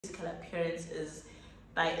physical appearance is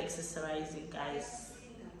by exercising, guys.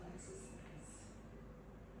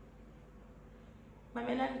 My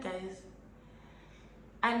melon, guys.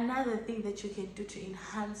 Another thing that you can do to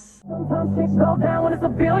enhance. Sometimes chicks go down when it's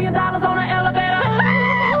 $1 billion on an elevator.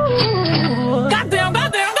 Goddamn,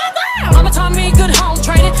 goddamn, goddamn. Mama taught me good home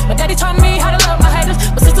training. My daddy taught me how to love my haters.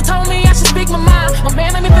 My sister told me I should speak my mind. My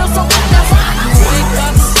man made me feel so goddamn fine. Wake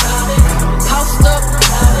up, post up,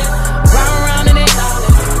 round in it,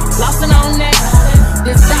 lost and on that.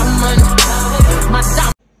 This diamond, my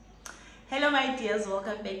diamond. Hello my dears,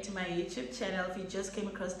 welcome back to my YouTube channel. If you just came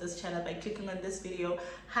across this channel by clicking on this video,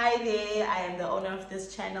 hi there, I am the owner of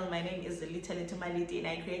this channel. My name is Little Malidi and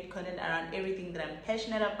I create content around everything that I'm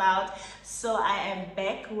passionate about. So I am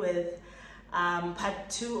back with part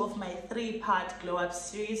 2 of my 3-part glow up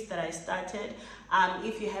series that I started.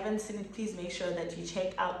 If you haven't seen it, please make sure that you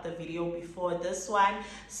check out the video before this one.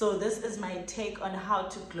 So this is my take on how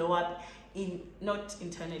to glow up not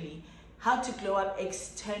internally, how to glow up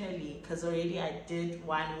externally, because already I did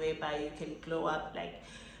one whereby you can glow up like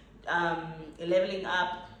leveling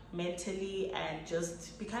up mentally and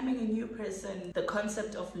just becoming a new person, the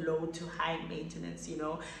concept of low to high maintenance, you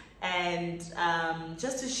know, and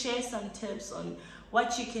just to share some tips on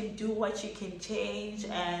what you can do, what you can change,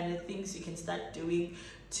 and things you can start doing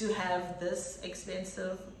to have this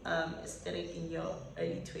expensive aesthetic in your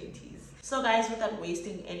early 20s. So guys, without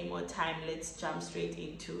wasting any more time, let's jump straight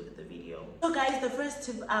into the video. So guys, the first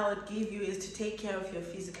tip I would give you is to take care of your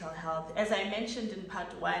physical health. As I mentioned in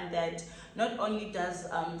part 1, that not only does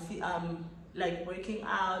like working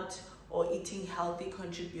out or eating healthy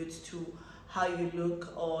contributes to how you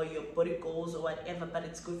look or your body goals or whatever, but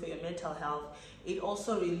it's good for your mental health. It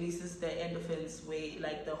also releases the endorphins,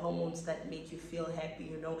 like the hormones that make you feel happy,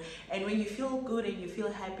 you know. And when you feel good and you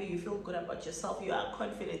feel happy, you feel good about yourself, you are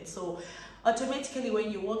confident. So automatically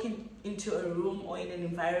when you walk into a room or in an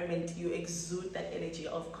environment, you exude that energy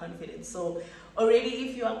of confidence. So already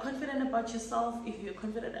if you are confident about yourself, if you're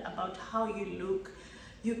confident about how you look,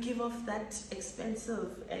 you give off that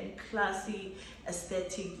expensive and classy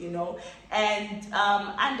aesthetic, you know. And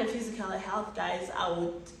under physical health, guys, I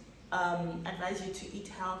would advise you to eat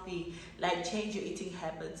healthy, like change your eating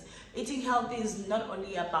habits. Eating healthy is not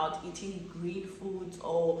only about eating green foods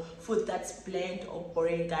or food that's bland or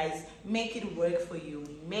boring, guys. Make it work for you.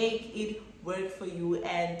 Make it work for you.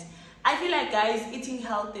 And I feel like, guys, eating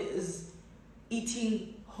healthy is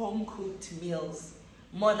eating home cooked meals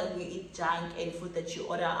more than you eat junk and food that you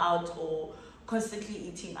order out or constantly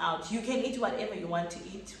eating out. You can eat whatever you want to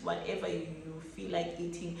eat, whatever you feel like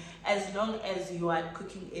eating, as long as you are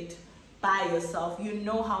cooking it by yourself. You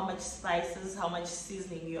know how much spices, how much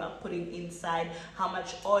seasoning you are putting inside, how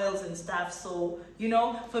much oils and stuff. So, you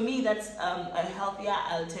know, for me, that's a healthier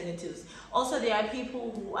alternatives. Also, there are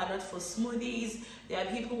people who are not for smoothies. There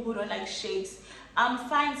are people who don't like shakes.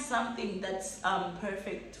 Find something that's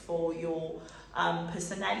perfect for your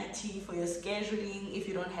personality, for your scheduling. If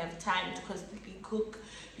you don't have time to constantly cook,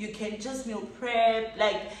 you can just meal prep.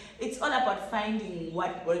 Like, it's all about finding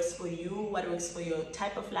what works for you, what works for your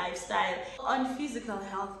type of lifestyle. On physical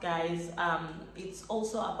health, guys, it's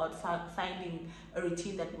also about finding a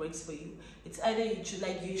routine that works for you. It's either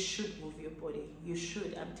you should move your body. You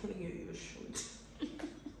should. I'm telling you, you should.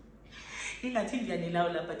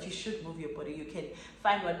 But you should move your body. You can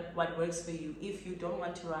find what works for you. If you don't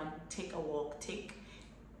want to run, take a walk. Take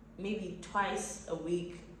maybe twice a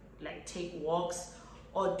week, like take walks,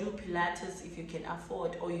 or do Pilates if you can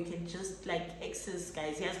afford, or you can just like access,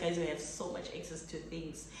 guys. Yes, guys, we have so much access to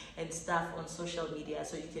things and stuff on social media,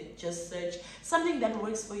 so you can just search something that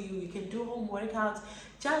works for you. You can do home workouts,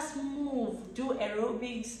 just move, do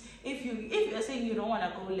aerobics. If you're saying you don't want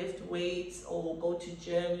to go lift weights or go to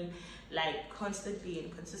gym like constantly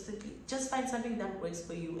and consistently, just find something that works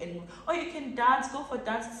for you. And or you can dance, go for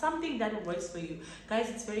dance, something that works for you, guys.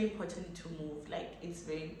 It's very important to move. Like, it's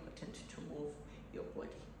very important to move your body,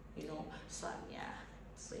 you know. So yeah,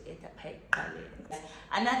 so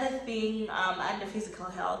another thing under physical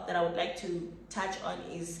health that I would like to touch on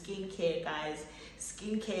is skincare, guys.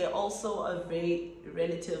 Skincare also a very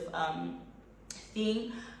relative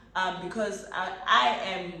thing, because I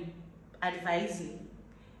am advising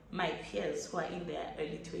my peers who are in their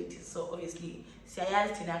early 20s. So obviously,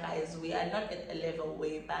 guys, we are not at a level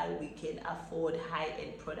whereby we can afford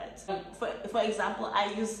high-end products. For example,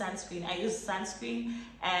 I use sunscreen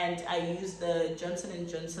and I use the Johnson &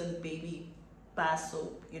 Johnson baby bar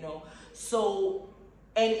soap, you know. So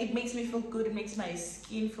and it makes me feel good. It makes my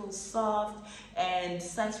skin feel soft, and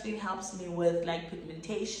sunscreen helps me with like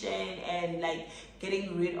pigmentation and like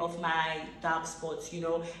getting rid of my dark spots, you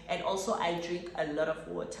know. And also I drink a lot of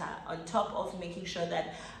water on top of making sure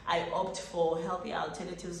that I opt for healthy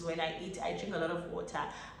alternatives. When I eat, I drink a lot of water.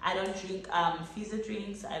 I don't drink fizzy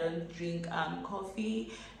drinks, I don't drink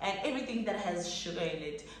coffee and everything that has sugar in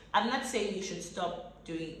it. I'm not saying you should stop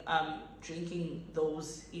doing drinking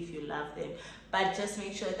those if you love them, but just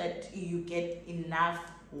make sure that you get enough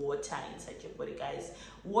water inside your body, guys.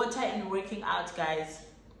 Water and working out, guys,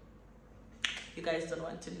 you guys don't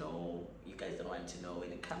want to know. You guys don't want to know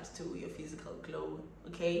when it comes to your physical glow,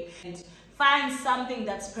 okay? And find something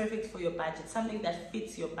that's perfect for your budget, something that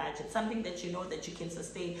fits your budget, something that you know that you can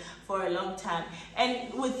sustain for a long time.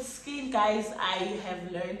 And with skin, guys, I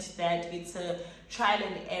have learned that it's a trial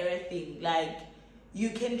and error thing. Like,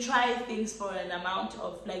 you can try things for an amount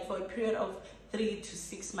of, like, for a period of 3 to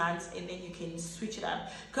 6 months, and then you can switch it up.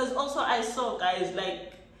 Because also I saw, guys,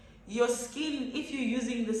 like, your skin, if you're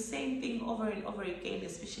using the same thing over and over again,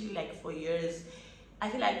 especially like for years, I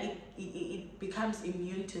feel like it becomes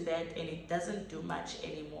immune to that and it doesn't do much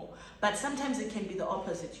anymore. But sometimes it can be the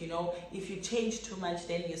opposite, you know. If you change too much,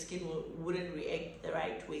 then your skin wouldn't react the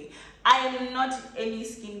right way. I am not any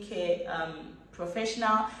skincare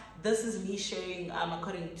professional. This is me sharing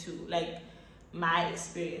according to like my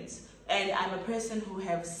experience. And I'm a person who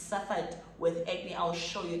have suffered with acne. I'll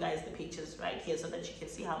show you guys the pictures right here so that you can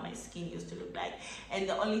see how my skin used to look like. And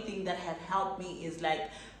the only thing that have helped me is like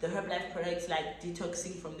the Herbalife products, like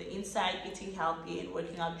detoxing from the inside, eating healthy and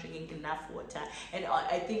working out, drinking enough water. And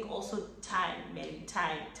I think also time, man,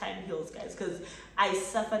 time heals, guys, because I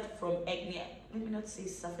suffered from acne. Let me not say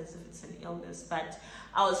suffer as if it's an illness, but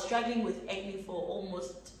I was struggling with acne for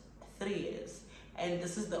almost 3 years. And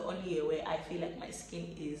this is the only year where I feel like my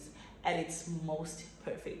skin is at its most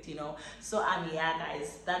perfect, you know. So yeah,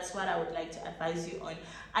 guys, that's what I would like to advise you on.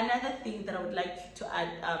 Another thing that I would like to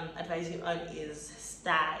advise you on is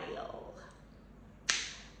style.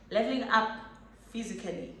 Leveling up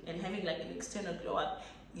physically and having like an external glow up,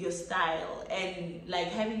 your style. And like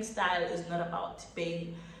having style is not about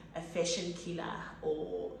being a fashion killer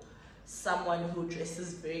or someone who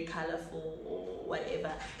dresses very colorful or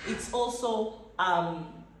whatever. It's also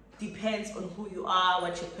depends on who you are,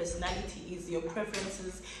 what your personality is, your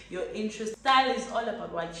preferences, your interests. Style is all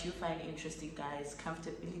about what you find interesting, guys.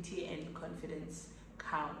 Comfortability and confidence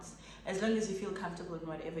counts. As long as you feel comfortable in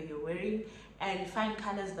whatever you're wearing, and find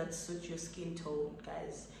colors that suit your skin tone,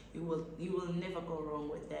 guys, you will never go wrong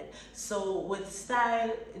with that. So with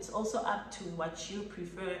style, it's also up to what you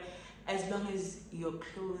prefer, as long as your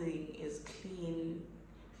clothing is clean,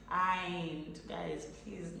 ironed, guys.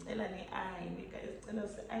 Please,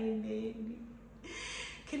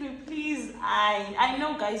 can we please iron? I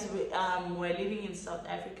know, guys, we're living in South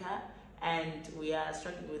Africa and we are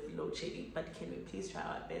struggling with load shedding, but can we please try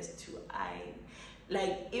our best to iron?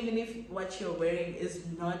 Like, even if what you're wearing is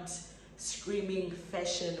not screaming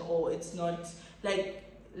fashion, or it's not like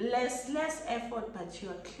less effort, but you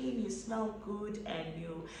are clean, you smell good, and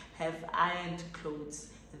you have ironed clothes,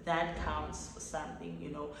 that counts for something,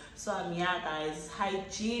 you know. So yeah, guys,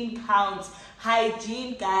 hygiene counts.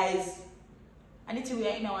 Hygiene, guys. I need to, we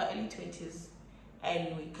are in our early 20s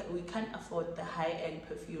and we can't afford the high-end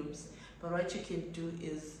perfumes, but what you can do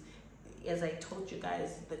is, as I told you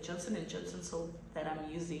guys, the Johnson & Johnson soap that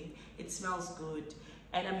I'm using, it smells good.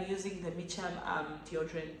 And I'm using the Mitcham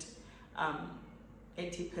deodorant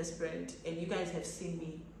antiperspirant, and you guys have seen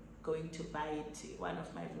me going to buy it in one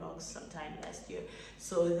of my vlogs sometime last year.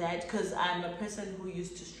 So that, because I'm a person who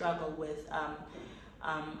used to struggle with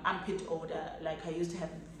armpit odor. Like, I used to have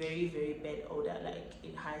very bad odor like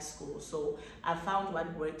in high school. So I found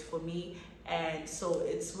what worked for me, and so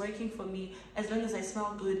it's working for me as long as I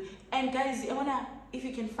smell good. And guys, if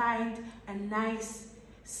you can find a nice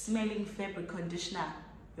smelling fabric conditioner,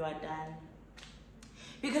 you are done.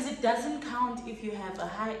 Because it doesn't count if you have a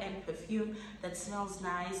high-end perfume that smells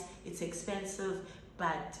nice, it's expensive,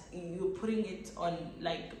 but you're putting it on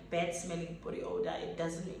like bad smelling body odor. It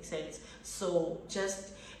doesn't make sense. So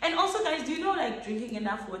just, and also, guys, do you know, like, drinking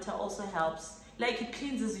enough water also helps? Like, it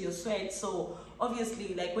cleanses your sweat. So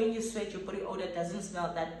obviously, like, when you sweat, your body odor doesn't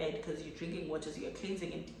smell that bad because you're drinking water, so you're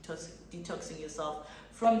cleansing and detoxing yourself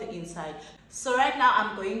from the inside. So right now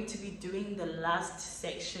I'm going to be doing the last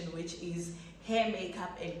section, which is hair,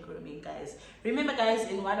 makeup, and grooming, guys. Remember, guys,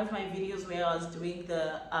 in one of my videos where I was doing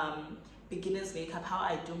the beginner's makeup, how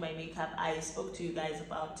I do my makeup, I spoke to you guys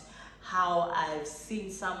about how I've seen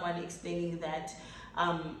someone explaining that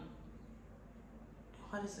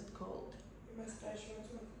what is it called?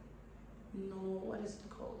 No, what is it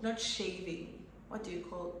called? Not shaving. What do you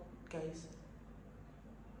call it, guys?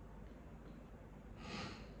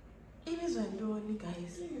 It is one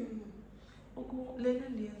guys.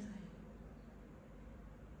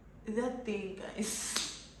 That thing,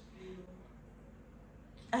 guys.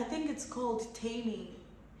 I think it's called taming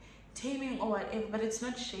or whatever, but it's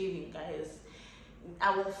not shaving, guys.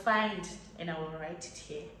 I will find and I will write it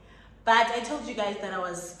here. But I told you guys that I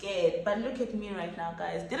was scared, but look at me right now,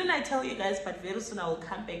 guys. Didn't I tell you guys? But very soon I will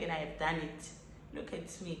come back and I have done it. Look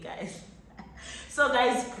at me, guys. So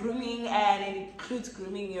guys, grooming, and it includes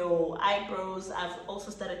grooming your eyebrows. I've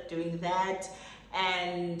also started doing that,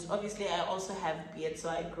 and obviously I also have beard, so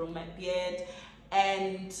I groom my beard.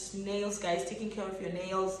 And nails, guys, taking care of your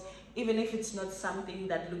nails, even if it's not something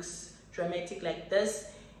that looks dramatic like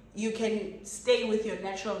this, you can stay with your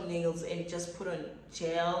natural nails and just put on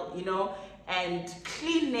gel, you know. And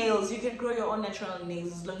clean nails, you can grow your own natural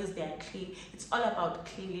nails as long as they are clean. It's all about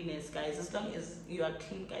cleanliness, guys. As long as you are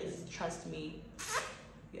clean, guys, trust me,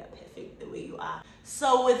 you are perfect the way you are.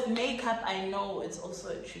 So with makeup, I know it's also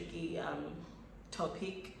a tricky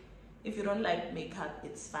topic. If you don't like makeup,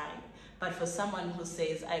 it's fine. But for someone who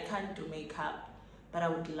says, I can't do makeup, but I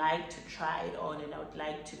would like to try it on and I would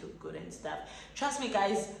like to look good and stuff, trust me,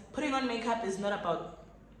 guys, putting on makeup is not about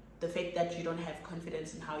the fact that you don't have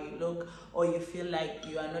confidence in how you look, or you feel like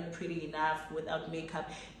you are not pretty enough without makeup.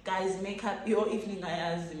 Guys, makeup, your evening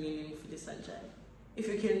eyes meaningfully sunshine. If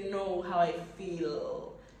you can know how I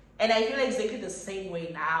feel. And I feel exactly the same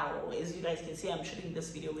way now. As you guys can see, I'm shooting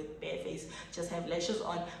this video with bare face, just have lashes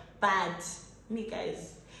on. But me,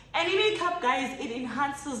 guys, any makeup, guys, it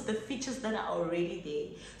enhances the features that are already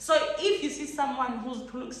there. So if you see someone who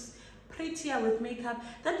looks prettier with makeup,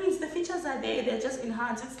 that means the features are there, they're just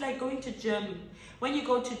enhanced. It's like going to gym. When you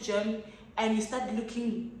go to gym and you start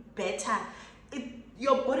looking better,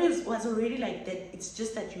 your body was already like that. It's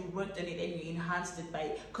just that you worked on it and you enhanced it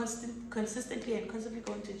by consistently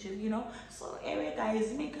going to gym, you know. So anyway,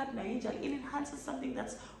 guys, makeup, it enhances something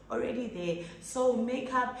that's already there. So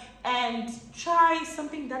makeup, and try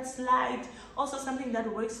something that's light, also something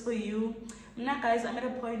that works for you. Now, guys, I'm at a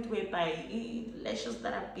point whereby lashes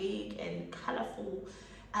that are big and colorful,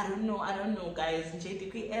 I don't know, guys.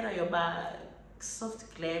 Era yoba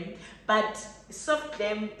soft glam, but soft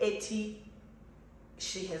glam 80.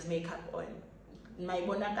 She has makeup on. My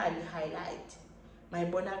bonakali highlight, my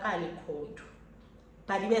bonakali cold,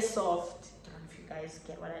 but it was soft. I don't know if you guys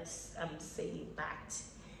get what I'm saying, but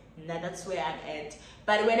now that's where I'm at.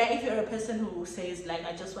 But if you're a person who says like,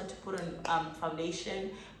 I just want to put on foundation,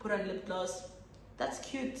 put on lip gloss, that's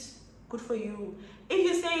cute, good for you. If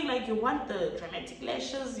you're saying like you want the dramatic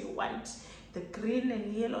lashes, you want the green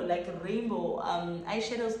and yellow, like rainbow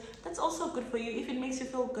eyeshadows, that's also good for you. If it makes you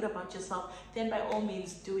feel good about yourself, then by all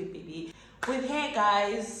means do it, baby. With hair,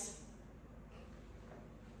 guys,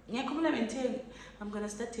 I'm gonna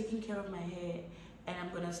start taking care of my hair, and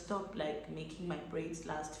I'm gonna stop like making my braids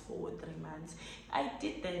last for 3 months. I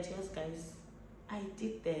did that, yes, guys, I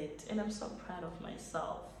did that, and I'm so proud of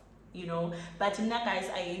myself, you know. But now, guys,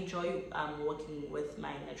 I enjoy working with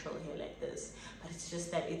my natural hair like this, but it's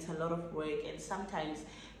just that it's a lot of work, and sometimes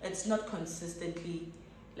it's not consistently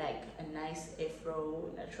like a nice afro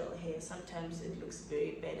natural hair. Sometimes it looks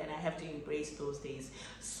very bad, and I have to embrace those days.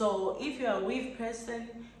 So if you're a weave person,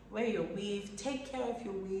 wear your weave, take care of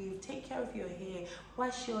your weave, take care of your hair,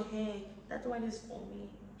 wash your hair. That one is for me.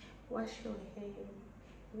 Wash your hair,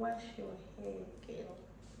 girl,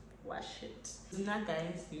 wash it. Now,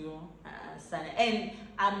 guys, you know, and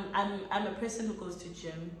I'm a person who goes to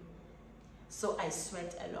gym, so I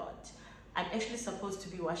sweat a lot. I'm actually supposed to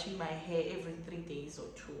be washing my hair every 3 days or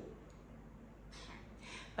 2.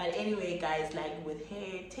 But anyway, guys, like with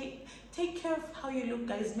hair, take care of how you look,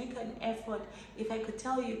 guys. Make an effort. If I could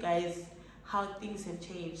tell you guys how things have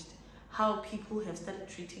changed, how people have started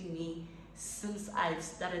treating me since I've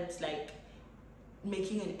started like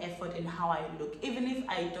making an effort in how I look, even if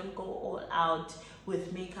I don't go all out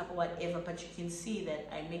with makeup or whatever, but you can see that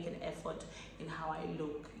I make an effort in how I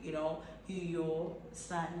look, you know. Your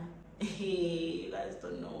son, you guys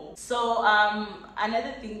don't know. So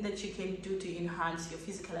another thing that you can do to enhance your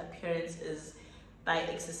physical appearance is by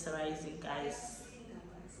exercising, guys.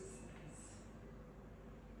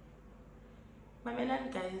 My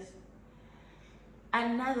melon, guys.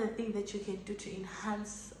 Another thing that you can do to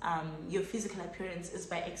enhance your physical appearance is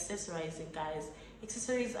by accessorizing, guys.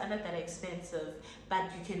 accessories are not that expensive, but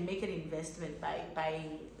you can make an investment by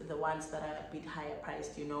buying the ones that are a bit higher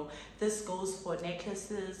priced, you know. This goes for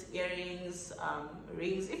necklaces, earrings,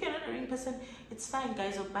 rings. If you're not a ring person, it's fine,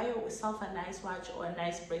 guys. Or buy yourself a nice watch or a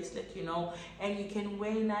nice bracelet, you know, and you can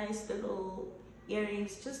wear nice little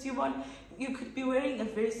earrings. Just you could be wearing a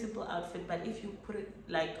very simple outfit, but if you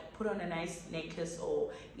put on a nice necklace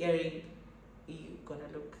or earring, you're gonna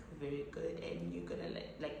look very good and you're gonna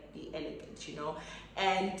like be elegant, you know.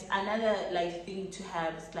 And another like thing to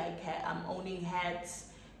have is like owning hats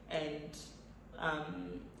and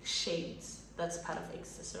shades. That's part of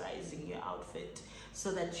accessorizing your outfit,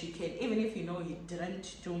 so that you can, even if you know you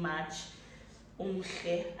didn't do much,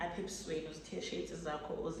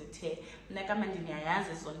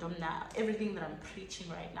 everything that I'm preaching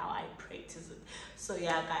right now, I practice it. So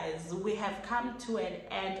yeah, guys, we have come to an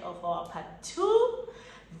end of our part 2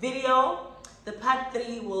 video. The part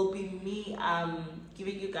 3 will be me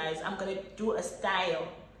giving you guys, I'm gonna do a style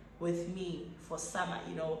with me for summer,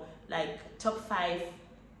 you know, like top 5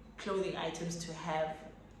 clothing items to have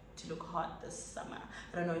to look hot this summer.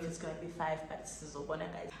 I don't know if it's gonna be 5, but this is one,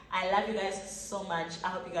 guys. I love you guys so much. I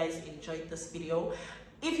hope you guys enjoyed this video.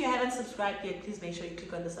 If you haven't subscribed yet, please make sure you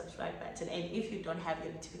click on the subscribe button, and if you don't have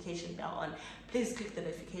your notification bell on, please click the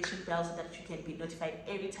notification bell so that you can be notified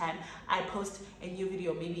every time I post a new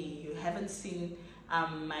video. Maybe you haven't seen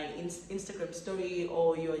my Instagram story,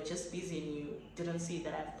 or you're just busy and you didn't see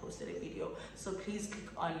that I've posted a video. So please click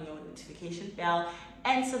on your notification bell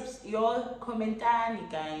and your commentani,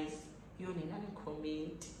 guys. You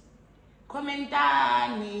need to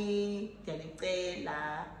commentani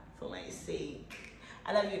for my sake.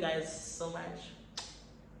 I love you guys so much.